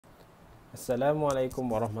Assalamualaikum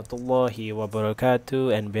warahmatullahi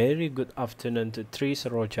wabarakatuh and very good afternoon to three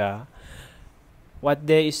Seroja. What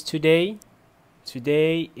day is today?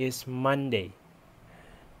 Today is Monday.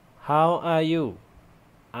 How are you?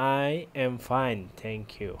 I am fine,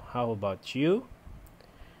 thank you. How about you?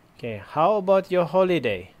 Okay, how about your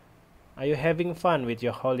holiday? Are you having fun with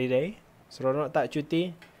your holiday? Seronok tak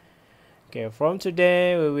cuti? Okay, from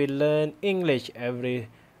today we will learn English every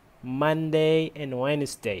Monday and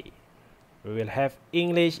Wednesday. We will have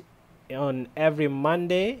English on every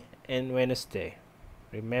Monday and Wednesday.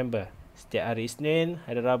 Remember, setiap hari Isnin,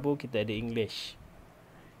 hari Rabu kita ada English.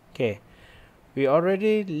 Okay, we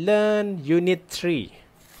already learned Unit 3.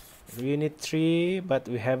 Unit 3, but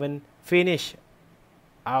we haven't finished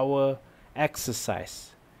our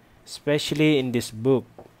exercise, especially in this book,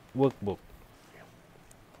 workbook.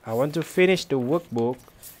 I want to finish the workbook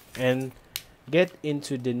and get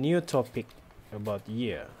into the new topic about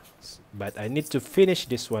year. But I need to finish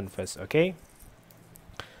this one first, okay?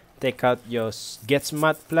 Take out your Get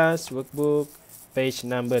Smart Plus workbook, page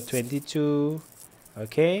number 22,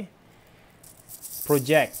 okay?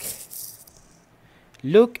 Project.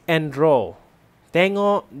 Look and draw.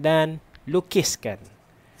 Tengok dan lukiskan.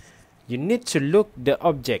 You need to look the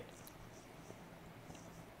object.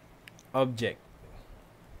 Object.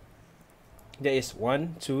 There is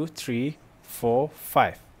 1, 2, 3, 4,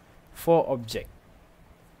 5. 4 objects.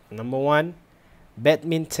 Number 1,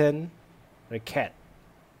 badminton racket.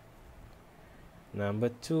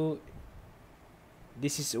 Number 2,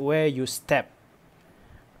 this is where you step.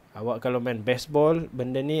 Awak kalau main baseball,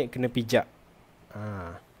 benda ni kena pijak.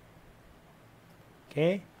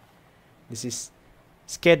 Okay. This is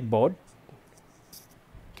skateboard.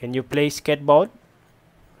 Can you play skateboard?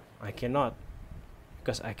 I cannot.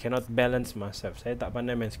 Because I cannot balance myself. Saya tak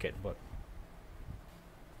pandai main skateboard.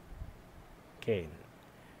 Okay.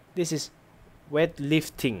 This is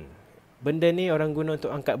weightlifting. Benda ni orang guna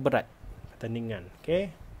untuk angkat berat pertandingan.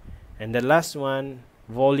 Okay. And the last one,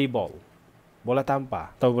 volleyball. Bola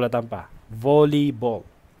tampar. Tahu bola tampar? Volleyball.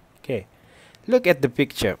 Okay. Look at the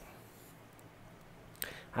picture.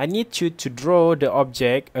 I need you to draw the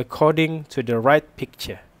object according to the right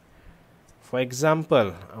picture. For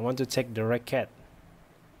example, I want to take the racket.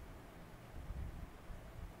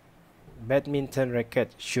 Badminton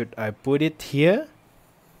racket. Should I put it here?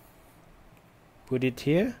 Put it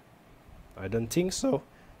here? I don't think so.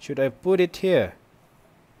 Should I put it here?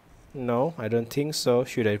 No, I don't think so.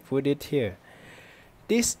 Should I put it here?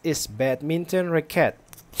 This is badminton racket.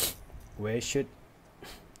 Where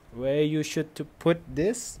you should to put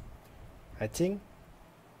this? I think.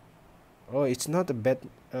 Oh, it's not a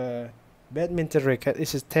badminton racket.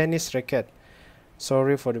 This is tennis racket.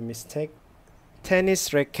 Sorry for the mistake.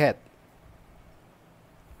 Tennis racket.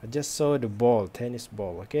 I just saw the ball, tennis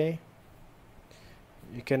ball, okay?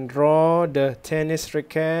 You can draw the tennis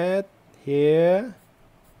racket here.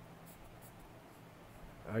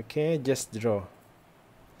 Okay, just draw.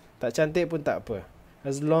 Tak cantik pun tak apa.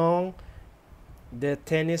 As long the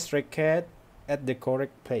tennis racket at the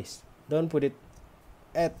correct place. Don't put it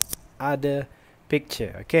at other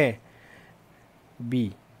picture, okay?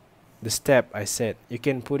 B. The step I said. You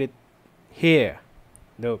can put it here.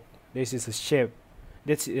 Look, this is a shape.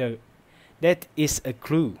 That is a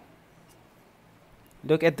clue.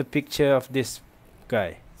 Look at the picture of this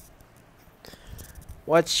guy.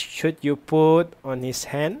 What should you put on his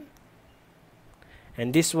hand?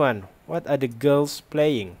 And this one, what are the girls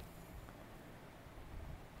playing?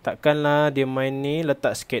 Takkanlah dia main ni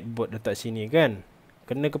letak skateboard letak sini kan?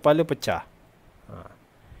 Kena kepala pecah.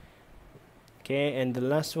 Okay, and the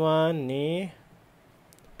last one ni,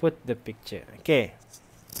 put the picture. Okay.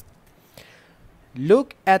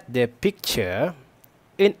 Look at the picture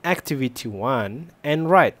in activity 1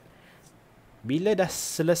 and write. Bila dah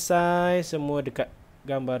selesai semua dekat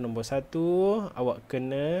gambar nombor 1, awak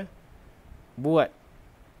kena buat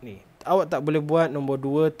ni. Awak tak boleh buat nombor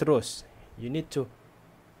 2 terus. You need to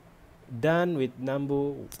done with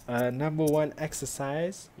number 1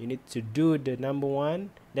 exercise. You need to do the number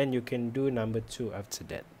 1, then you can do number 2 after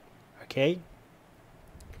that. Okay?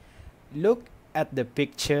 Look at the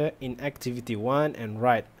picture in activity 1 and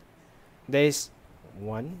write. There is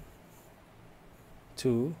 1,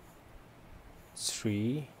 2,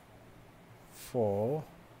 3, 4,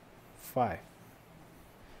 5.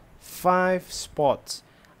 5 sports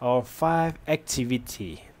or 5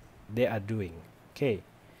 activity they are doing. Okay.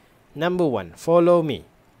 Number 1, follow me.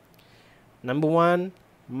 Number 1,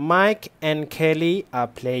 Mike and Kelly are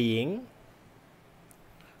playing.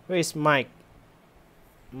 Where is Mike?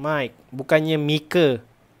 Mike, bukannya Mika.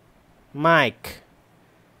 Mike.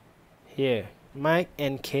 Here, Mike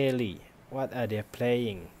and Kelly What are they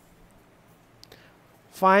playing?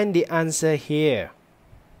 Find the answer here.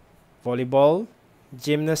 Volleyball,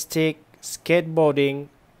 gymnastics, skateboarding,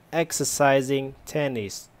 exercising,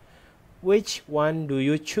 tennis. Which one do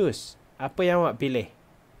you choose? Apa yang awak pilih?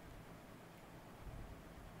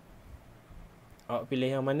 Awak pilih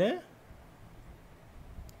yang mana?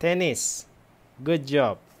 Tennis. Good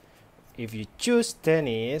job. If you choose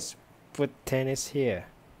tennis, put tennis here.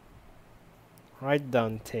 Write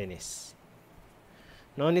down tennis.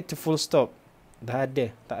 No need to full stop. Dah ada,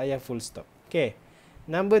 tak payah full stop. Okay.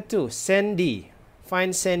 Number 2, Sandy.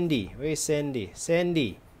 Find Sandy. Where is Sandy?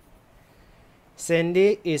 Sandy.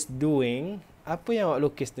 Sandy is doing, apa yang awak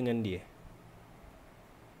lukis dengan dia?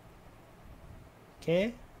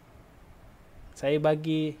 Okay. Saya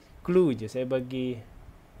bagi clue je. Saya bagi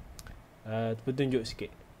petunjuk sikit.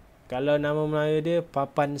 Kalau nama Melayu dia,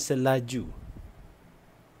 papan selaju.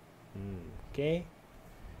 Okay.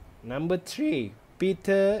 Number 3,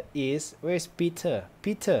 Peter is, where is Peter?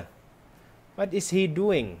 Peter. What is he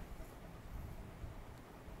doing?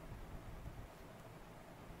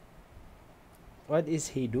 What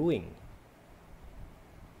is he doing?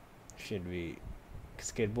 Should we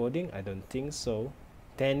skateboarding? I don't think so.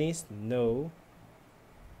 Tennis? No.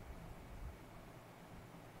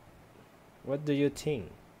 What do you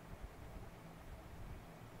think?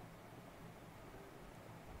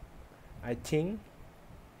 I think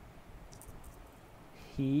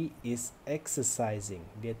he is exercising.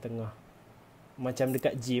 Dia tengah macam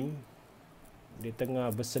dekat gym. Dia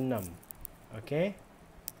tengah bersenam. Okay.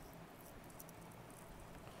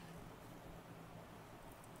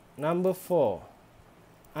 Number 4,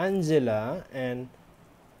 Angela and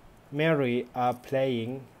Mary are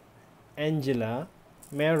playing. Angela,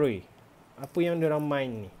 Mary. Apa yang diorang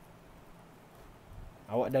main ni?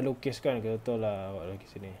 Awak dah lukis kan? Betul lah awak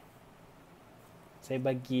lukis sini. Saya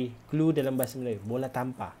bagi clue dalam bahasa Melayu. Bola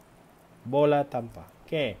tampar. Bola tampar.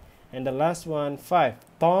 Okay. And the last one,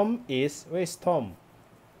 5. Tom is, where is Tom?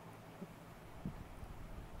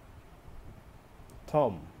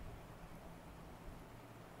 Tom.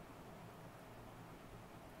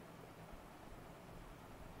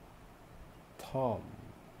 Tom.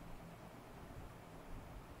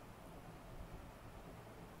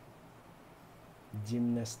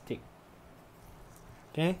 Gymnastic.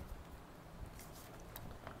 Okay.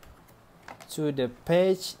 To the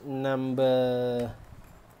page number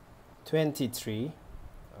 23.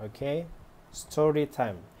 Okay. Story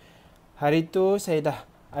time. Hari tu saya dah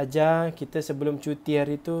ajar kita sebelum cuti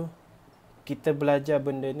hari tu. Kita belajar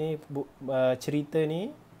benda ni, cerita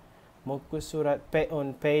ni. Muka surat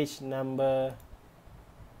on page number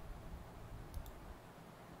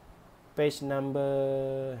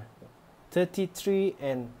 33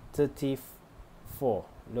 and 34.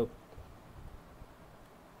 Look.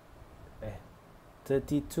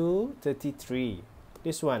 32, 33.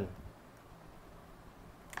 This one.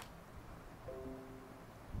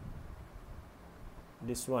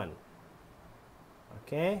 This one.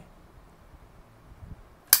 Okay.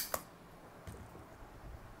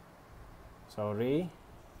 Sorry.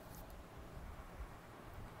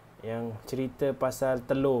 Yang cerita pasal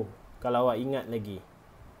telur. Kalau awak ingat lagi.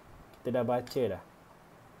 Kita dah baca dah.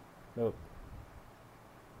 Look.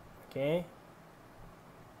 Okay.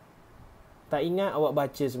 Tak ingat awak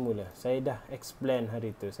baca semula. Saya dah explain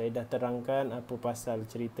hari tu. Saya dah terangkan apa pasal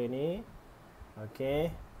cerita ni.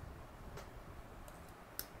 Okay.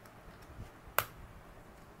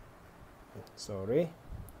 Sorry.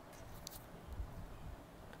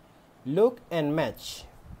 Look and match.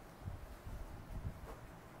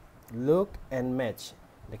 Look and match.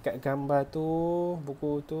 Dekat gambar tu,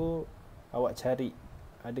 buku tu, awak cari.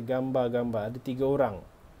 Ada gambar-gambar. Ada 3 orang.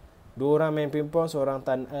 2 orang main pingpong, seorang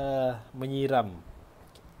menyiram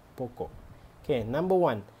pokok. Okay, number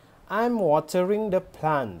 1. I'm watering the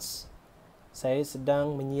plants. Saya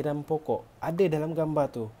sedang menyiram pokok. Ada dalam gambar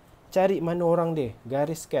tu. Cari mana orang dia.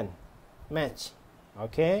 Gariskan. Match.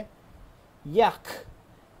 Okay. Yuck.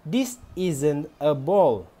 This isn't a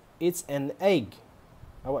ball. It's an egg.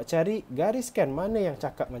 Awak cari, gariskan mana yang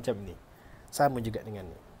cakap macam ni. Sama juga dengan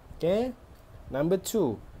ni. Okay. Number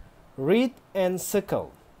 2. Read and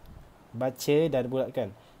circle. Baca dan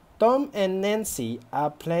bulatkan. Tom and Nancy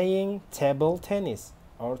are playing table tennis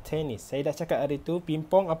or tennis. Saya dah cakap hari tu,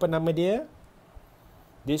 pingpong apa nama dia?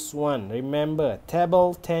 This one, remember,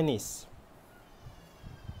 table tennis.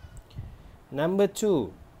 Number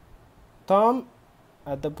 2. Tom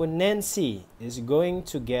ataupun Nancy is going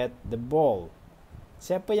to get the ball.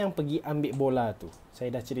 Siapa yang pergi ambil bola tu?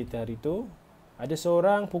 Saya dah cerita hari tu. Ada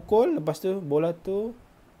seorang pukul, lepas tu bola tu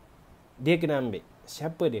dia kena ambil.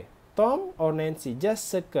 Siapa dia? Tom or Nancy? Just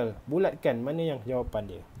circle, bulatkan mana yang jawapan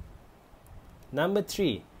dia. Number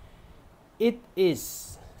 3. It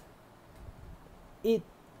is. It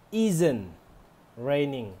isn't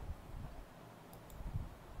raining.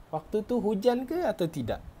 Waktu tu hujan ke atau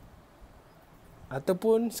tidak?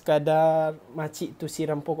 Ataupun sekadar makcik tu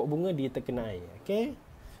siram pokok bunga, dia terkena air. Okay?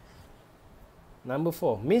 Number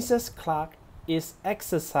 4. Mrs. Clark is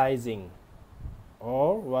exercising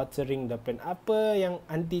or watering the plant. Apa yang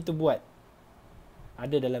aunty tu buat?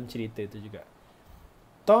 Ada dalam cerita tu juga.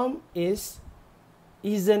 Tom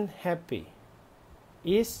isn't happy.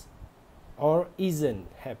 Is or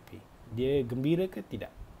isn't happy. Dia gembira ke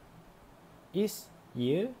tidak? Is,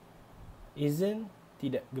 ya. Isn't,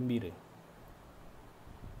 tidak gembira.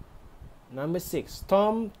 Number 6.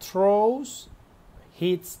 Tom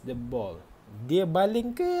hits the ball. Dia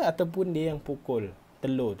baling ke ataupun dia yang pukul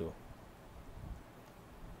telur tu?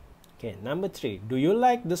 Okay, number 3. Do you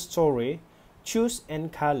like the story? Choose and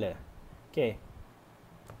color. Okay.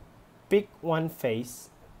 Pick one face.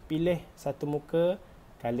 Pilih satu muka,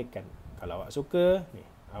 colorkan. Kalau awak suka, ni.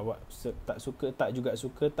 Awak tak suka, tak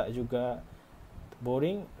juga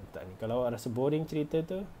boring, tak ni. Kalau awak rasa boring cerita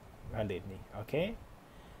tu, color ni. Okay.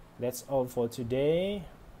 That's all for today.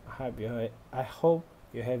 I hope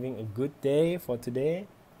you're having a good day for today.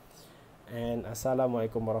 And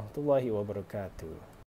Assalamualaikum warahmatullahi wabarakatuh.